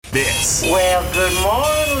Well, good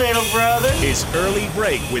morning, little brother. Is Early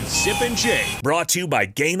Break with Zip and Jay, brought to you by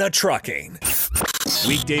Gaina Trucking.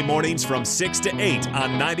 Weekday mornings from 6 to 8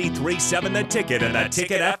 on 93.7 The Ticket and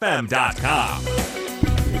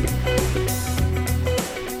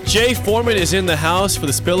theticketfm.com. Jay Foreman is in the house for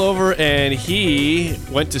the Spillover, and he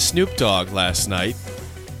went to Snoop Dogg last night.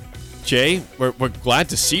 Jay, we're glad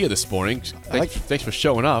to see you this morning. Thanks for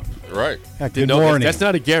showing up. Right. Yeah, good morning. That's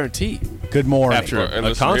not a guarantee. Good morning. After And a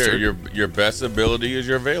listen concert. here, your best ability is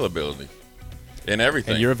your availability in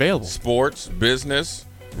everything. And you're available. Sports, business,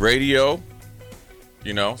 radio.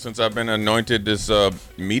 You know, since I've been anointed this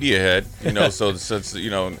media head, so since,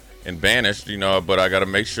 and banished, but I got to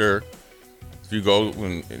make sure if you go,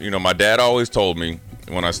 my dad always told me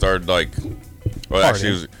when I started actually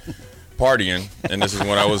it was partying, and this is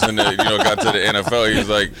when I was in the, got to the NFL. He was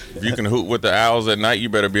like, if you can hoot with the Owls at night, you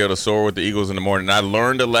better be able to soar with the Eagles in the morning. And I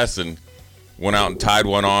learned a lesson. Went out and tied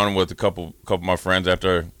one on with a couple of my friends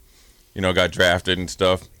after, got drafted and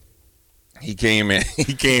stuff. He came in,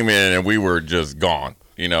 and we were just gone.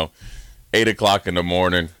 8 o'clock in the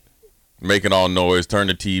morning, making all noise.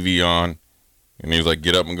 Turned the TV on, and he was like,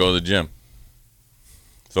 "Get up and go to the gym."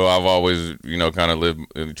 So I've always, kind of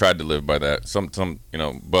tried to live by that. Some,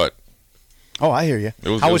 but. Oh, I hear you.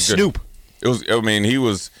 How was Snoop? It was. I mean, he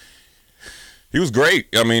was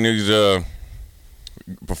great. I mean, his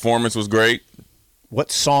performance was great. What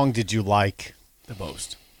song did you like the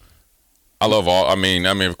most? I love all. I mean,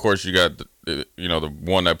 of course, you got the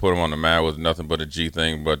one that put him on the map was Nothing But a G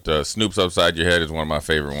Thing. But Snoop's Upside Your Head is one of my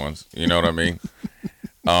favorite ones. You know what I mean?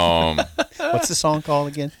 What's the song called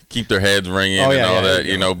again? Keep Their Heads Ringing and all that.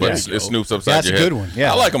 But it's Snoop's Upside Your Head. That's a good one.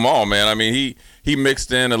 Yeah, I like them all, man. I mean, he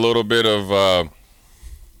mixed in a little bit of.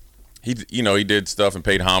 He did stuff and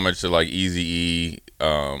paid homage to like Eazy-E,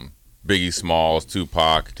 Biggie Smalls,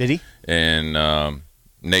 Tupac. Did he? And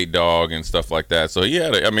Nate Dogg and stuff like that. So yeah,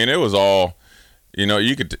 it was all.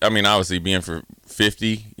 You could. Obviously being for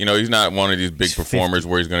 50, he's not one of these big performers 50.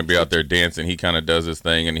 where he's going to be out there dancing. He kind of does his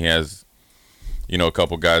thing, and he has, a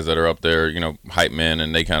couple guys that are up there, hype men,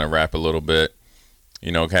 and they kind of rap a little bit.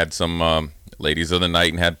 Had some ladies of the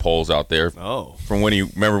night and had poles out there. Oh. From when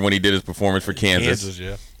he did his performance for Kansas.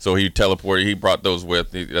 Yeah. So he teleported. He brought those with.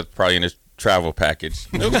 That's probably in his travel package.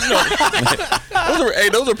 Those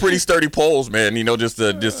are pretty sturdy poles, man. Just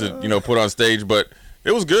to put on stage. But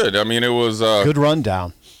it was good. I mean, it was good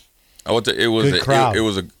rundown. It was good crowd. It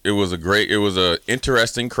was a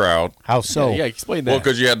interesting crowd. How so? Yeah, explain that. Well,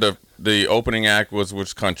 because you had the opening act was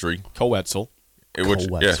which country? Coetzel. Which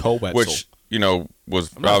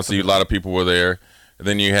was obviously a lot of people were there. And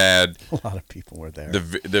then you had a lot of people were there.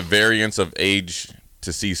 The variance of age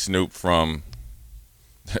to see Snoop from.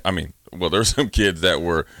 There's some kids that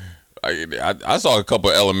were. I saw a couple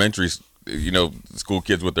of elementary, school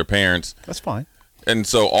kids with their parents. That's fine. And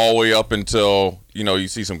so all the way up until you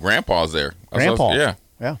see some grandpas there. Yeah.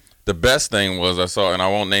 The best thing was I saw, and I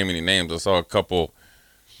won't name any names. I saw a couple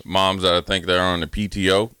moms that I think they're on the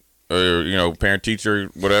PTO or parent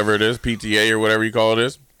teacher whatever it is, PTA or whatever you call it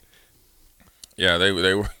is. Yeah, they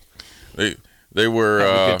were having a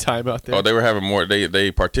good time out there. Oh, they were having more.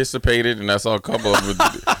 They participated, and I saw a couple of them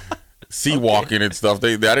sea walking and stuff.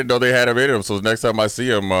 I didn't know they had them in them. So next time I see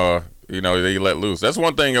them, they let loose. That's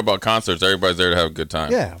one thing about concerts. Everybody's there to have a good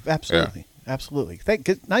time. Yeah, absolutely. Yeah. Absolutely.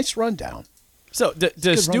 Nice rundown. So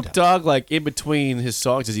does Snoop Dogg, in between his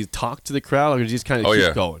songs, does he talk to the crowd, or does he just kind of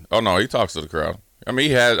keep going? Oh, no, he talks to the crowd.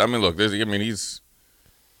 He has. Look, he's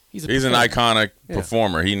an iconic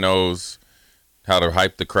performer. He knows how to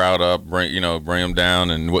hype the crowd up, bring them down,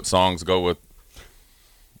 and what songs go with,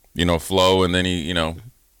 flow, and then he, I'm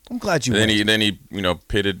glad you. Then he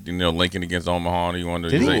pitted, Lincoln against Omaha. And he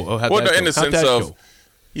wanted to. Did he? In the sense of,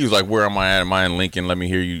 he was like, "Where am I at? Am I in Lincoln? Let me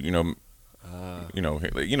hear you."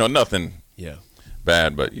 Nothing. Yeah.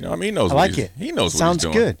 Bad, but he knows. I like it. He knows. Sounds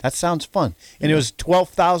what he's doing. good. That sounds fun. And it was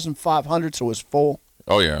 12,500, so it was full.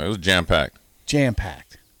 Oh yeah, it was jam packed. Jam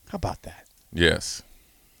packed. How about that? Yes,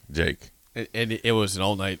 Jake. And it was an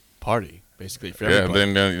all night party basically for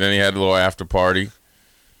everybody. Yeah. Then he had a little after party.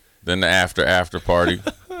 Then the after party.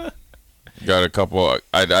 Got a couple.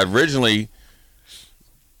 I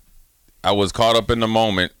was caught up in the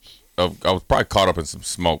moment of. I was probably caught up in some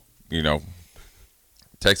smoke.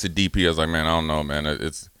 Texted DP. I was like, man, I don't know, man.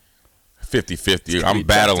 It's 50-50. I'm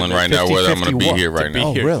battling right now whether I'm going to be here right now.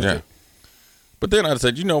 Oh, really? Yeah. But then I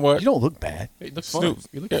said, you know what? You don't look bad. You look fine.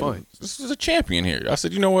 You look fine. This is a champion here. I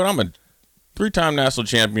said, you know what? I'm a 3-time national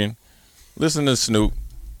champion. Listen to Snoop.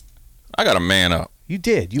 I got to man up. You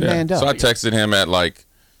did. You manned up. So I texted him at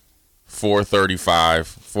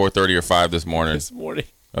 4:30 or 5 this morning.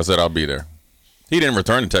 I said, I'll be there. He didn't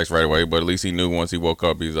return the text right away, but at least he knew once he woke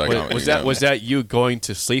up. He's like, Wait, was that you going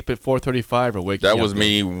to sleep at 4:35 or waking up? That was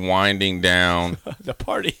me winding down. The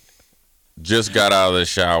party. Just got out of the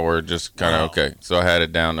shower, just kind of okay. So I had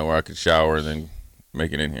it down to where I could shower and then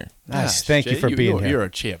make it in here. Nice. Thank you for being here. You're a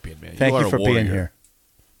champion, man. Thank you for being here.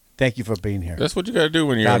 Thank you for being here. That's what you got to do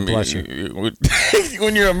when you're God bless you.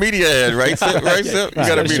 when you're a media head, right? Right? You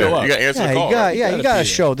got to be there. You got to answer the call. You got a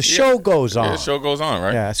show. The show goes on. Yeah, the show goes on,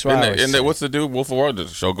 right? Yeah, that's what I always say. What's the dude? Wolf of Wall? The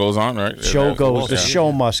show goes on, right? The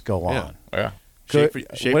show must go on. Yeah. Schaefer,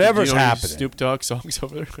 whatever's you don't happening. Snoop Dogg songs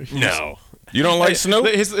over there? No. You don't like Snoop?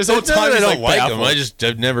 His whole time I is don't like baffled. him.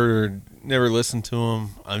 I've never listened to him.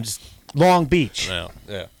 I'm just Long Beach. no.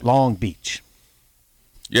 Yeah. Long Beach.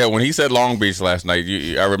 Yeah, when he said Long Beach last night,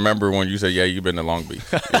 I remember when you said, "Yeah, you've been to Long Beach."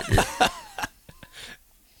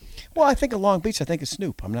 Well, I think of Long Beach. I think of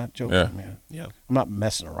Snoop. I'm not joking, Yeah. man. Yeah. I'm not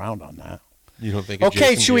messing around on that. You don't think? Of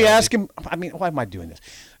Okay, Jason should we Giambi? ask him? I mean, why am I doing this?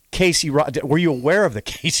 Were you aware of the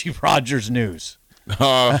Casey Rogers news?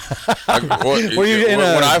 Were you in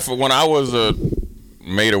when I was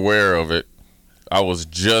made aware of it, I was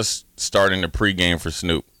just starting the pregame for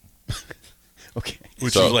Snoop, Okay.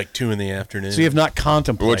 Which So- was like 2 PM. So you have not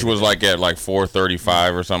contemplated. which was like at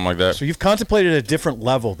 4:35 or something like that. So you've contemplated a different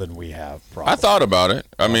level than we have, probably. I thought about it.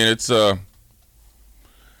 I mean, it's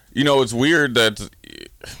it's weird that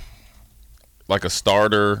like a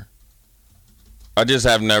starter. I just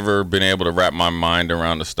have never been able to wrap my mind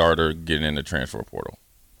around the starter getting in the transfer portal.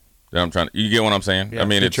 That I'm trying. You get what I'm saying? I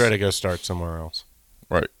mean, You it's try to go start somewhere else.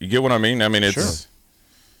 right. You get what I mean? I mean, it's. Sure.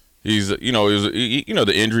 He's,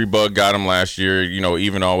 the injury bug got him last year.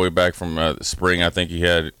 Even all the way back from spring, I think he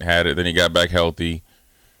had it. Then he got back healthy,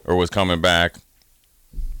 or was coming back,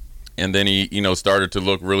 and then he, started to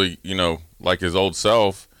look really, like his old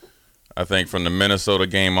self. I think from the Minnesota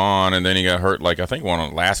game on, and then he got hurt. Like I think one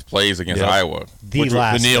of the last plays against Iowa. the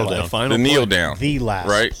last kneel play. down. The final The play. kneel down. The last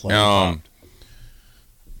right. play.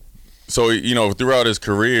 So throughout his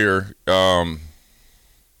career,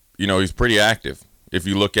 he's pretty active. If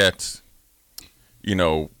you look at,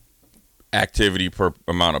 activity per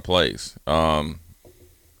amount of plays, and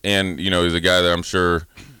he's a guy that I'm sure,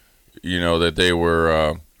 that they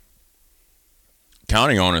were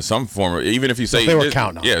counting on in some form. Even if you say They were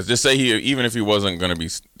counting on. yeah, just say even if he wasn't going to be,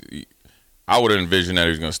 I would have envisioned that he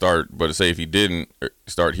was going to start. But say if he didn't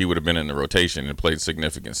start, he would have been in the rotation and played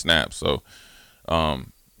significant snaps. So,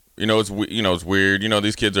 it's weird.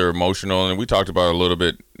 These kids are emotional, and we talked about it a little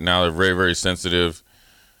bit. Now they're very, very sensitive.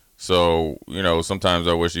 So, sometimes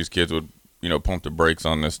I wish these kids would, pump the brakes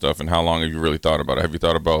on this stuff. And how long have you really thought about it? Have you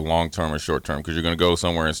thought about long-term or short-term? Because you're going to go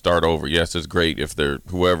somewhere and start over. Yes, it's great if they're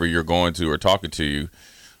whoever you're going to or talking to you.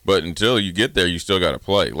 But until you get there, you still got to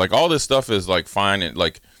play. Like, all this stuff is, like, fine. And,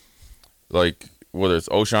 like whether it's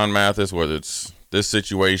O'Shawn Mathis, whether it's this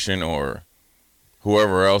situation or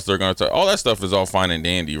whoever else they're going to talk, all that stuff is all fine and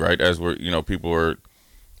dandy, right? As we're, people are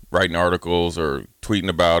writing articles or tweeting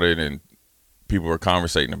about it and people are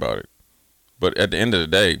conversating about it. But at the end of the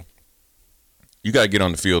day, you got to get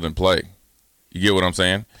on the field and play. You get what I'm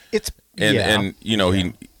saying? And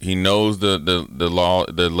he knows the law,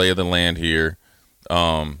 the lay of the land here.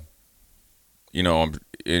 And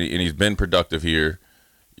he's been productive here.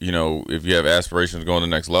 If you have aspirations to go on the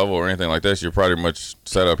next level or anything like this, you're pretty much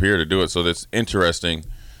set up here to do it. So that's interesting.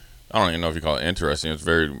 I don't even know if you call it interesting. It's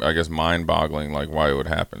very, I guess, mind-boggling, like why it would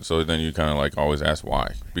happen. So then you kind of like always ask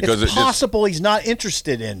why. Because it's possible he's not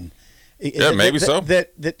interested in. Yeah, maybe so.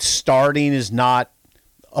 That starting is not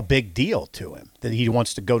a big deal to him. That he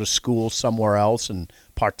wants to go to school somewhere else and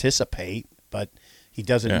participate, but he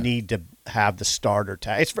doesn't need to have the starter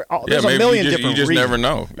tag. There's a million different reasons. You just reasons. never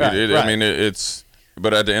know. Right, I mean, it's.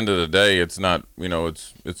 But at the end of the day, it's not.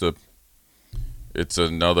 It's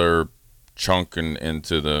another chunk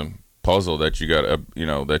into the puzzle that you got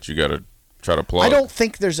to try to plug. I don't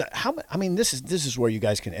think there's this is where you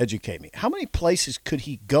guys can educate me. How many places could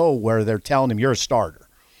he go where they're telling him you're a starter?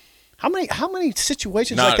 How many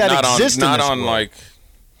situations like that exist in this Not on world? like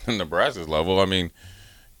Nebraska's level. I mean,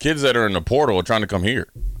 kids that are in the portal are trying to come here.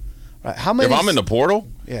 Right. How many? If I'm in the portal,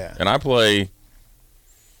 Yeah. and I play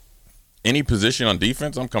any position on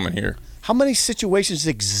defense, I'm coming here. How many situations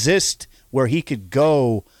exist where he could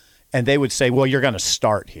go and they would say, well, you're going to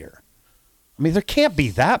start here? I mean, there can't be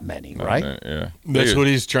that many, right? Yeah. That's what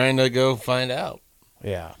he's trying to go find out.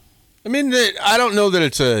 Yeah. I mean, I don't know that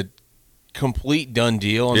it's a complete done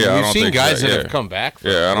deal. I mean, I we've don't seen think guys so, that yeah. have come back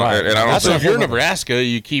from Yeah, I don't. Right. And I don't. That's So think, if you're Nebraska,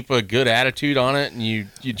 you keep a good attitude on it, and you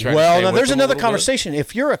try. Well, to stay now with there's them a another little conversation.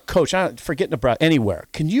 If you're a coach, I don't forget Nebraska anywhere.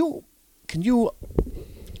 Can you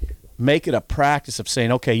make it a practice of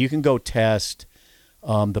saying, okay, you can go test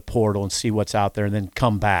the portal and see what's out there and then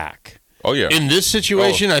come back. Oh, yeah. In this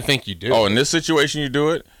situation, I think you do. Oh, in this situation, you do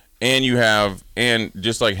it. And you have, and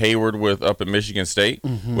just like Hayward up at Michigan State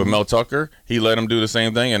with Mel Tucker, he let him do the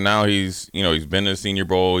same thing, and now he's been to the Senior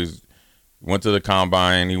Bowl, he's went to the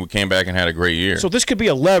Combine, he came back and had a great year. So this could be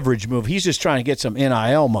a leverage move. He's just trying to get some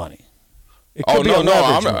NIL money. It could be no, a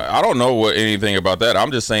leverage move. I don't know anything about that.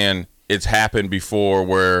 I'm just saying it's happened before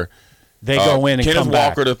where they go in and Kenneth come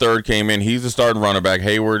back. Walker III came in. He's the starting running back.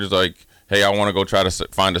 Hayward is like, hey, I want to go try to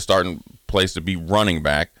find a starting place to be running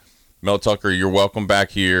back. Mel Tucker, you're welcome back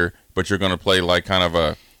here, but you're going to play like kind of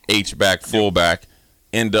a H-back, fullback.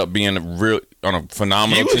 End up being on a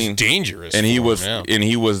phenomenal team. He was dangerous, and he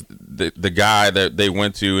was the guy that they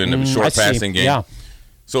went to in the short passing game. Yeah.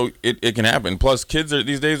 So it can happen. Plus, kids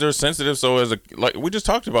these days are sensitive. So we just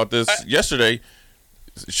talked about this yesterday,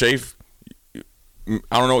 Schaefer.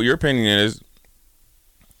 I don't know what your opinion is.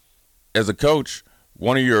 As a coach,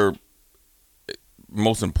 one of your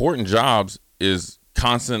most important jobs is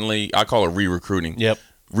constantly, I call it re-recruiting. Yep.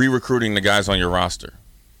 Re-recruiting the guys on your roster.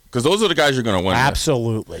 Because those are the guys you're going to win.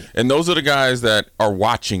 Absolutely. With. And those are the guys that are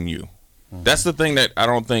watching you. That's the thing that I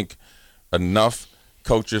don't think enough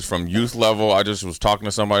coaches from youth level, I just was talking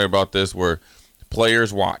to somebody about this, where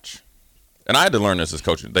players watch. And I had to learn this as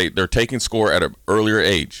coaching. They're taking score at an earlier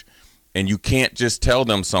age. And you can't just tell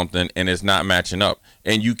them something and it's not matching up.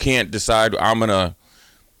 And you can't decide,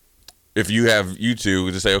 if you have you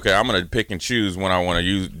two to say, okay, I'm going to pick and choose when I want to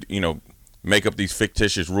use, make up these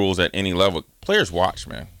fictitious rules at any level. Players watch,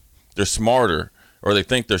 man. They're smarter, or they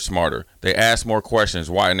think they're smarter. They ask more questions.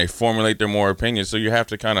 Why? And they formulate their more opinions. So you have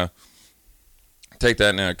to kind of take that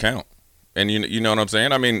into account. And you know what I'm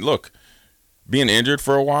saying? I mean, look, being injured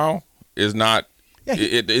for a while is not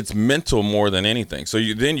it's mental more than anything. So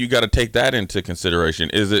you got to take that into consideration.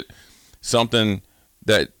 Is it something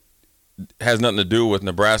that has nothing to do with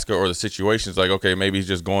Nebraska or the situation? It's like, okay, maybe he's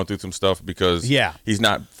just going through some stuff because he's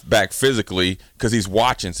not back physically, because he's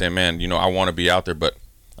watching, saying, man, I want to be out there, but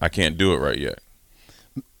I can't do it right yet.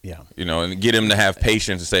 Yeah. And get him to have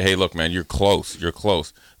patience and say, hey, look, man, you're close.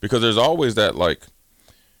 Because there's always that, like,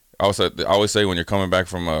 I always say when you're coming back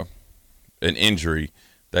from an injury,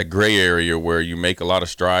 that gray area where you make a lot of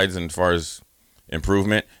strides as far as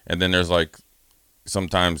improvement, and then there's like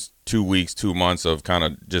sometimes 2 weeks, 2 months of kind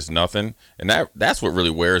of just nothing, and that's what really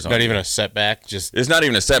wears on you. Not even a setback, it's not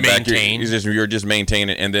even a setback. Maintain. You're just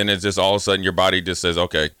maintaining, and then it's just all of a sudden your body just says,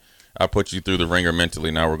 okay, I put you through the ringer mentally,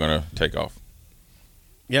 now we're going to take off.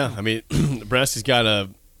 Yeah, I mean, Nebraska's got a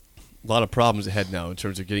lot of problems ahead now in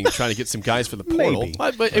terms of trying to get some guys for the portal. Maybe.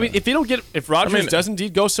 But I mean, if Rodgers does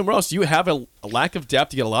indeed go somewhere else, you have a lack of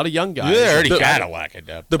depth. You get a lot of young guys. They already got a lack of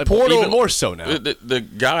depth. The portal, even more so now. The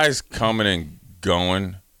guys coming and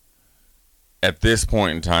going at this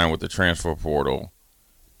point in time with the transfer portal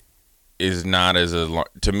is not as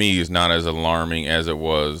alarming as it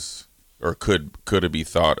was, or could it be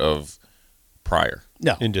thought of prior.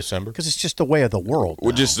 No, in December, because it's just the way of the world.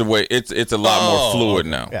 Well, just the way it's a lot more fluid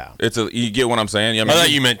now. Yeah, you get what I'm saying? I thought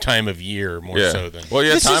you meant time of year more so than. Well,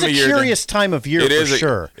 yeah, this time is of year. Curious time of year for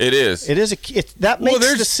sure. It is. That makes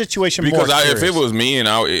the situation more curious. Because if it was me and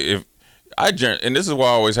and this is why I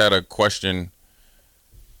always had a question.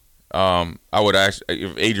 I would ask,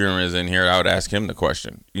 if Adrian is in here, I would ask him the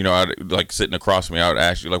question. I'd like sitting across from me. I would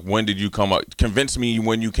ask you, like, when did you come up? Convince me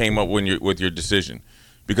when you came up with your decision.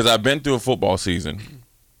 Because I've been through a football season.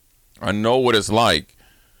 I know what it's like.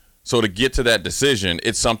 So to get to that decision,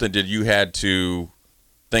 it's something that you had to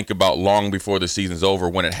think about long before the season's over,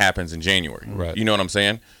 when it happens in January. Right. You know what I'm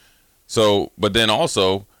saying? So, but then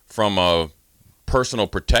also from a personal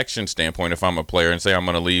protection standpoint, if I'm a player and say I'm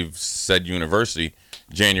going to leave said university,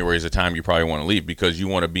 January is the time you probably want to leave, because you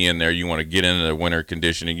want to be in there. You want to get into the winter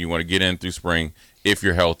conditioning. You want to get in through spring if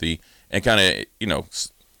you're healthy, and kind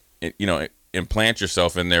of, implant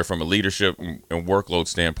yourself in there from a leadership and workload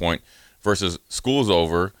standpoint, versus school's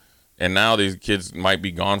over and now these kids might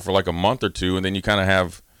be gone for like a month or two, and then you kind of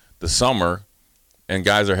have the summer and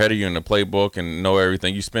guys are ahead of you in the playbook and know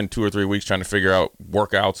everything. You spend 2 or 3 weeks trying to figure out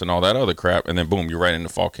workouts and all that other crap, and then boom, you're right into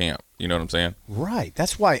fall camp. You know what I'm saying? Right.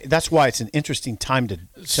 That's why it's an interesting time to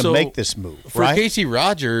make this move. For Casey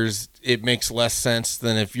Rogers, it makes less sense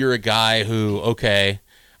than if you're a guy who, okay,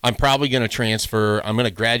 I'm probably going to transfer. I'm going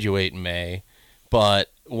to graduate in May,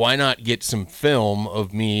 but why not get some film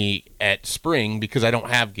of me at spring, because I don't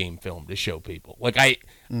have game film to show people. Like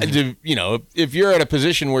if you're at a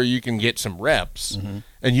position where you can get some reps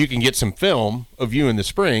and you can get some film of you in the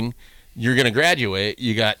spring, You're going to graduate.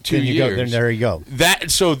 You got 2 Then you years. Then there you go.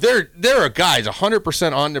 So there are guys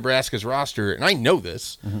 100% on Nebraska's roster, and I know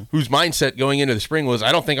this, whose mindset going into the spring was,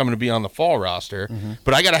 I don't think I'm going to be on the fall roster,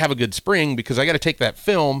 but I got to have a good spring because I got to take that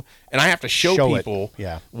film and I have to show people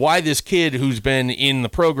why this kid who's been in the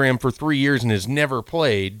program for 3 years and has never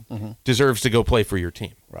played deserves to go play for your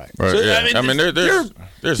team. Right. Right. So, Yeah. I mean, there's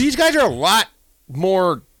these guys are a lot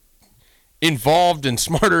more involved and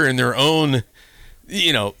smarter in their own.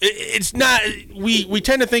 It's not. We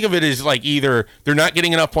tend to think of it as like either they're not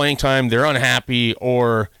getting enough playing time, they're unhappy,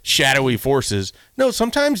 or shadowy forces. No,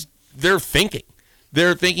 sometimes they're thinking.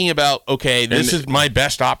 They're thinking about, okay, this is my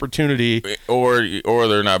best opportunity, or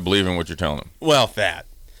they're not believing what you're telling them. Well, that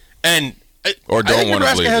and. Or don't I think want to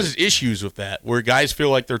Nebraska believe has it. issues with that, where guys feel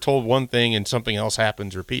like they're told one thing and something else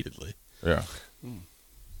happens repeatedly. Yeah.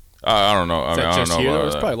 I don't know. I mean, I don't know about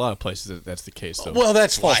There's that. probably a lot of places that's the case, though. Well,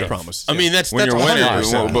 that's false life. promises. I mean, that's When you're 100%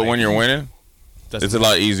 winning, but life. when you're winning, it's a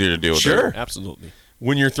lot easier to deal with. Sure. that. Absolutely.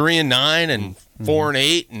 When you're 3-9 and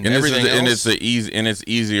 4-8 and everything else, it's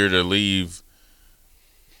easier to leave.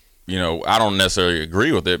 I don't necessarily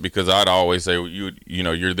agree with it because I'd always say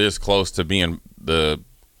you're this close to being the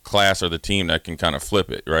class or the team that can kind of flip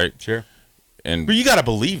it, right? Sure. And but you got to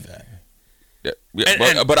believe that.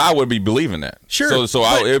 but I would be believing that. Sure. So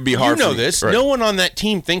it'd be hard. You know for me. this. Right. No one on that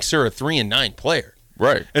team thinks they're a 3-9 player.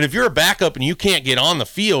 Right. And if you're a backup and you can't get on the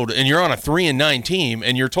field and you're on a 3-9 team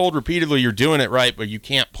and you're told repeatedly you're doing it right but you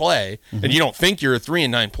can't play and you don't think you're a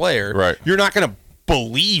 3-9 player, right. You're not going to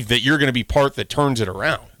believe that you're going to be part that turns it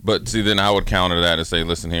around. But see, then I would counter that and say,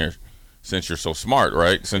 listen here, since you're so smart,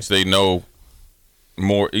 right? Since they know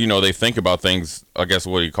more, they think about things, I guess,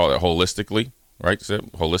 what do you call it, holistically, right? So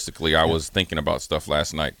holistically, I was thinking about stuff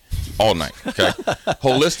last night, all night, okay?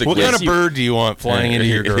 Holistically. What kind of bird do you want flying into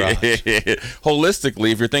your garage?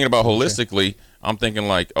 Holistically, if you're thinking about holistically, I'm thinking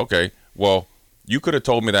like, okay, well, you could have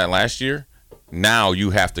told me that last year. Now you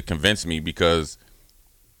have to convince me because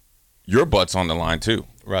your butt's on the line too.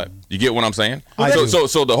 Right. You get what I'm saying? I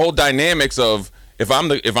So the whole dynamics of if I'm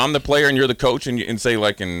the player and you're the coach and say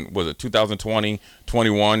like in 2020,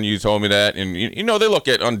 21, you told me that, and they look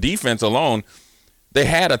at on defense alone, they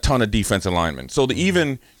had a ton of defensive linemen. So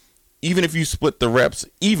even if you split the reps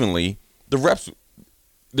evenly, the reps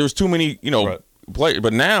there's too many players.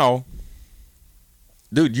 But now,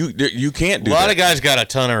 dude, you can't do that. A lot of guys got a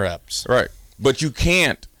ton of reps. Right, but you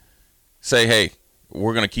can't say, hey,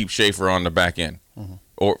 we're gonna keep Schaefer on the back end.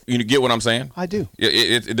 Or you get what I'm saying? I do.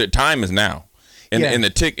 The time is now, and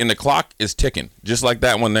the clock is ticking, just like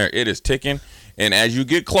that one there. It is ticking, and as you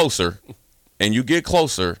get closer,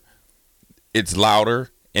 it's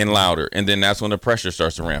louder and louder, and then that's when the pressure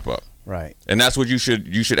starts to ramp up. Right. And that's what you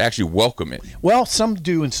should actually welcome it. Well, some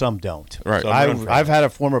do and some don't. Right. I've had a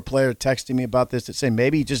former player texting me about this that say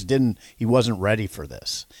maybe he just he wasn't ready for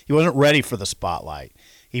this. He wasn't ready for the spotlight.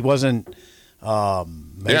 He wasn't.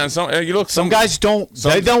 And some guys don't.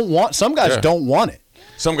 They don't want. Some guys don't want it.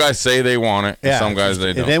 Some guys say they want it. Yeah. Some guys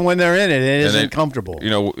they don't. And then when they're in it, it isn't comfortable.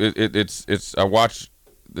 It's. I watched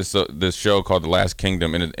this show called The Last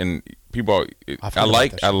Kingdom, and people.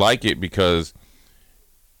 I like it because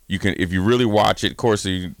you can, if you really watch it. Of course,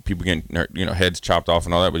 people get heads chopped off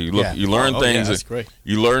and all that, but you learn things. That's great.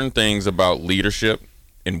 You learn things about leadership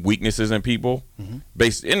and weaknesses in people.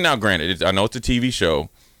 Based, and now, granted, I know it's a TV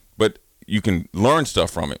show, but you can learn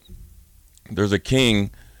stuff from it. There's a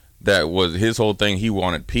king that was his whole thing. He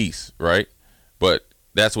wanted peace, right? But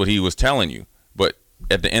that's what he was telling you. But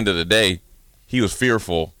at the end of the day, he was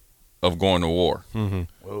fearful of going to war,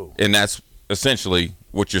 and that's essentially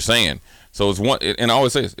what you're saying. So it's one, and I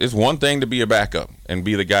always say it's one thing to be a backup and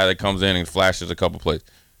be the guy that comes in and flashes a couple plays.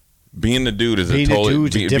 Being the dude is being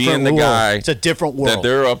the guy. It's a different world. That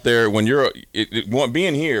they're up there when you're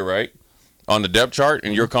being here, right? On the depth chart,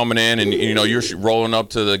 and you're coming in, and you're rolling up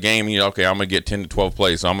to the game, and okay, I'm gonna get 10 to 12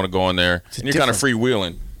 plays, so I'm gonna go in there, and you're kind of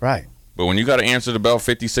freewheeling, right? But when you got to answer the bell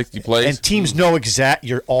 50, 60 plays, and teams know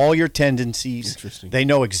all your tendencies. Interesting. They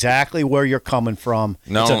know exactly where you're coming from.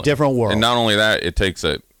 It's a different world. And not only that, it takes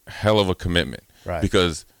a hell of a commitment, right?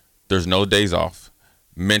 Because there's no days off,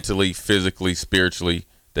 mentally, physically, spiritually,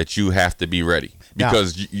 that you have to be ready.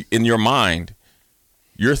 Because in your mind,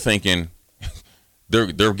 you're thinking.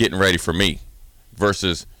 They're getting ready for me,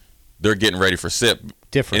 versus they're getting ready for Sip.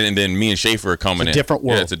 Different, and then me and Schaefer are coming in. Different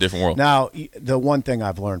world. Yeah, it's a different world. Now, the one thing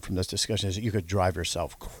I've learned from this discussion is that you could drive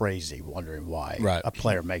yourself crazy wondering why a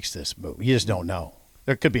player makes this move. You just don't know.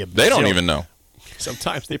 There could be They don't even know.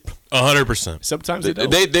 Sometimes they 100%. Sometimes they don't.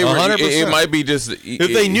 They 100%. It might be just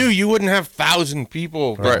if they knew, you wouldn't have 1,000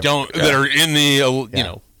 people that are in the a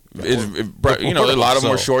lot of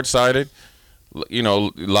them are short-sighted. You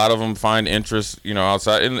know, a lot of them find interest, you know,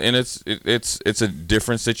 outside, and it's a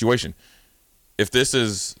different situation. If this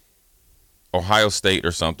is Ohio State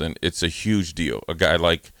or something, it's a huge deal. A guy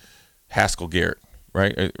like Haskell Garrett,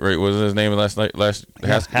 right? Right, what was his name last night?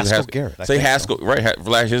 Haskell Garrett. Say Haskell, so. Right?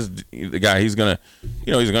 The guy, he's gonna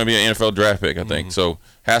be an NFL draft pick, I think. So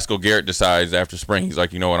Haskell Garrett decides after spring, he's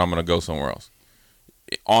like, you know what, I'm gonna go somewhere else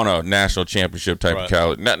on a national championship type of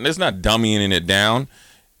caliber. It's not dummying it down.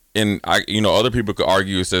 And other people could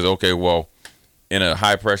argue, it says, okay, well, in a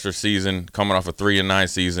high pressure season, coming off a 3-9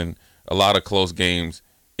 season, a lot of close games,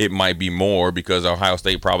 it might be more because Ohio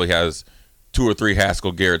State probably has 2 or 3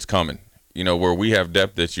 Haskell Garretts coming. You know, where we have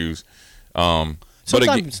depth issues.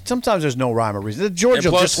 Sometimes there's no rhyme or reason.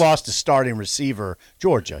 Georgia just lost a starting receiver.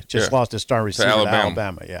 Lost a starting receiver to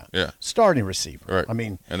Alabama. Yeah. Starting receiver. Right. I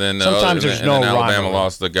mean, and then sometimes there's no rhyme. Alabama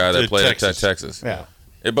lost the guy that played at Texas. Yeah.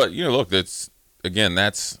 But look, that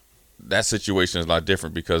situation is a lot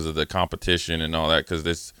different because of the competition and all that. Because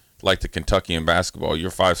it's like the Kentucky in basketball. You're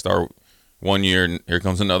 5-star one year, and here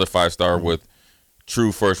comes another 5-star with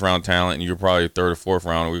true first-round talent, and you're probably 3rd or 4th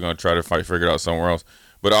round, and we're going to try to figure it out somewhere else.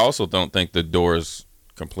 But I also don't think the door is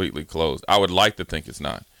completely closed. I would like to think it's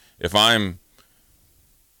not. If I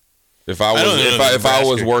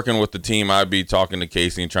was working with the team, I'd be talking to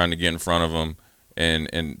Casey and trying to get in front of him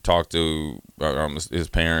and talk to his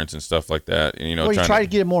parents and stuff like that. And you try to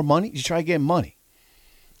get him more money. You try to get him money.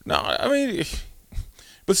 No, I mean.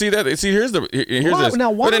 But here's this.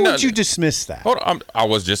 Now, why would you dismiss that? Hold on, I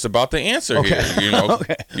was just about to answer here.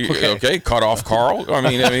 Okay, cut off Carl. I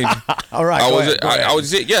mean. All right. I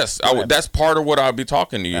was yes. That's part of what I'll be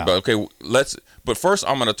talking to you about. Okay, But first,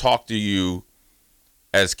 I'm going to talk to you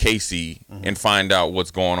as Casey and find out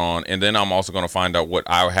what's going on, and then I'm also going to find out what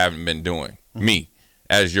I haven't been doing. Me,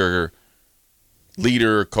 as your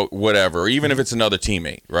leader, whatever, or even if it's another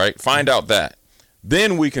teammate, right? Find out that.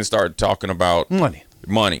 Then we can start talking about money,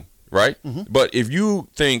 right? But if you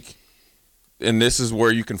think, and this is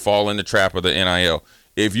where you can fall in the trap of the NIL,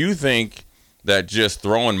 if you think that just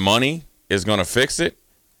throwing money is going to fix it,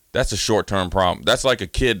 that's a short-term problem. That's like a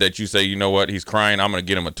kid that you say, you know what, he's crying, I'm going to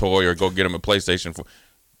get him a toy or go get him a PlayStation.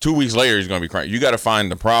 2 weeks later, he's going to be crying. You got to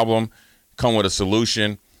find the problem, come with a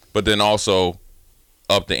solution, but then also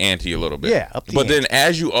up the ante a little bit. Yeah, up the ante. Then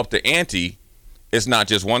as you up the ante, it's not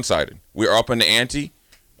just one-sided. We're up in the ante.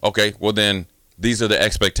 Okay, well then these are the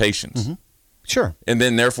expectations. Sure. And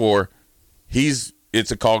then therefore,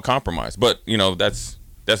 it's a called compromise. But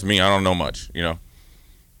that's me. I don't know much.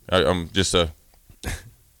 I'm just a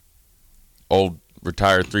old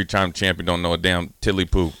retired 3-time champion. Don't know a damn tiddly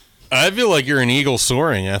poo. I feel like you're an eagle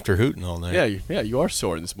soaring after hooting all night. Yeah, you are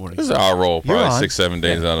soaring this morning. This is how I roll, probably 6-7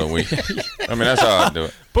 days out of the week. I mean, that's how I do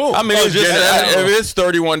it. Boom. I mean, if it's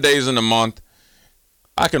 31 days in a month,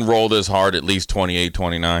 I can roll this hard at least 28,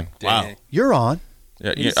 29. Wow. You're on.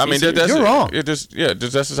 Yeah, I mean, you're on.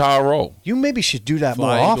 This is how I roll. You maybe should do that more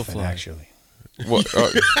often, actually. Well,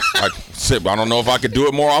 I don't know if I could do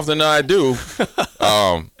it more often than I do.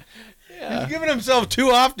 He's giving himself 2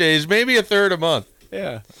 off days, maybe a third a month.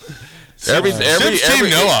 Yeah. Every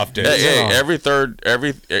no off days.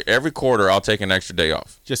 Every quarter, I'll take an extra day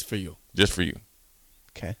off. Just for you.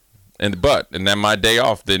 Okay. And then my day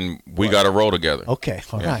off, then we got to roll together. Okay.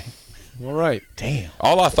 All right. Damn.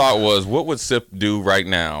 All I thought was, what would Sip do right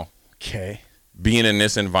now? Okay. Being in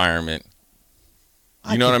this environment.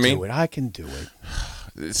 You know what I mean? I can do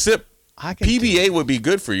it. Sip. PBA would be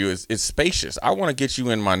good for you. It's spacious. I want to get you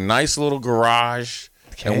in my nice little garage,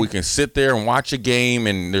 and we can sit there and watch a game,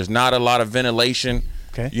 and there's not a lot of ventilation.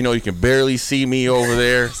 Okay. You can barely see me over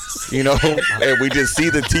there. And we just see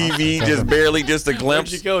the TV, just barely, just a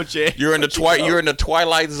glimpse. Where'd you go, Jay? You're in the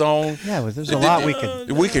twilight zone. Yeah, well, there's a lot we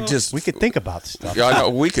could think about stuff. Yeah, I know.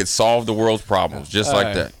 We could solve the world's problems just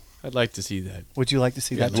like that. I'd like to see that. Would you like to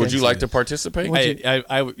see that? Would you like to participate?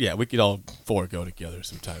 Yeah, we could all 4 go together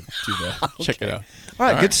sometime. Do that. Check it out. All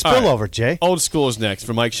right, good spillover, Jay. Old School is next.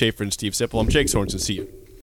 For Mike Schaefer and Steve Sipple, I'm Jake Sorensen. See you.